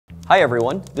Hi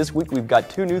everyone, this week we've got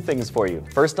two new things for you.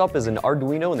 First up is an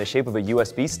Arduino in the shape of a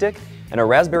USB stick and a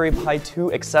Raspberry Pi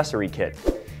 2 accessory kit.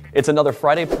 It's another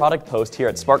Friday product post here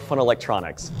at SparkFun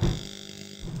Electronics.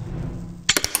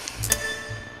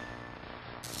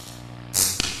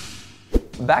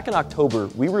 Back in October,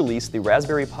 we released the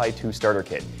Raspberry Pi 2 starter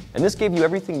kit, and this gave you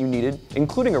everything you needed,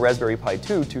 including a Raspberry Pi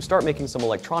 2, to start making some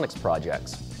electronics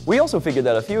projects. We also figured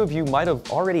that a few of you might have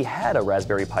already had a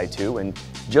Raspberry Pi 2 and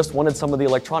just wanted some of the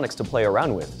electronics to play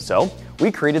around with, so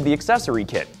we created the Accessory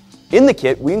Kit. In the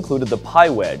kit, we included the Pi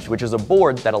Wedge, which is a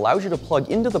board that allows you to plug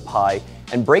into the Pi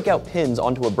and break out pins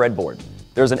onto a breadboard.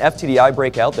 There's an FTDI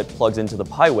breakout that plugs into the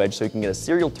Pi Wedge so you can get a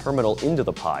serial terminal into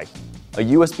the Pi, a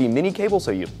USB mini cable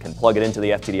so you can plug it into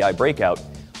the FTDI breakout,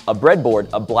 a breadboard,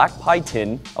 a black Pi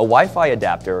tin, a Wi-Fi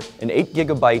adapter, an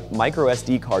 8GB micro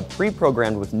SD card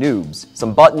pre-programmed with noobs,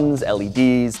 some buttons,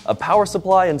 LEDs, a power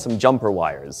supply, and some jumper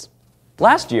wires.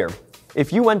 Last year,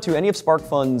 if you went to any of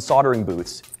SparkFun's soldering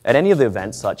booths at any of the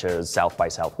events such as South by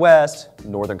Southwest,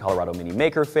 Northern Colorado Mini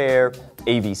Maker Fair,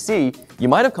 AVC, you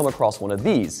might have come across one of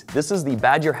these. This is the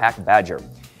Badger Hack Badger.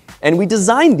 And we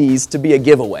designed these to be a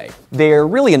giveaway. They're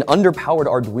really an underpowered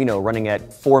Arduino running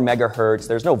at 4 megahertz.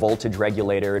 There's no voltage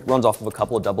regulator. It runs off of a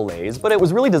couple of AA's, but it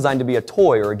was really designed to be a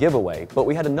toy or a giveaway. But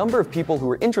we had a number of people who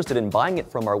were interested in buying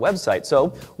it from our website,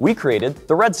 so we created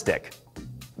the RedStick.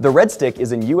 The RedStick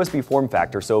is in USB form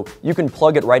factor, so you can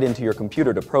plug it right into your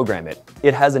computer to program it.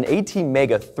 It has an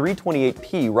ATmega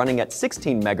 328P running at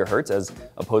 16 megahertz as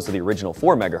opposed to the original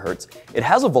 4 megahertz. It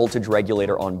has a voltage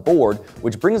regulator on board,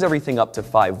 which brings everything up to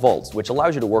 5 volts, which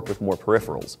allows you to work with more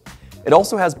peripherals. It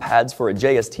also has pads for a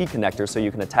JST connector so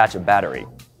you can attach a battery.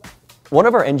 One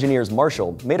of our engineers,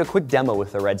 Marshall, made a quick demo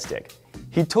with the RedStick.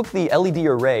 He took the LED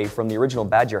array from the original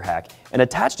Badger Hack and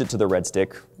attached it to the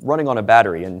RedStick, running on a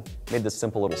battery, and made this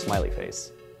simple little smiley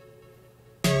face.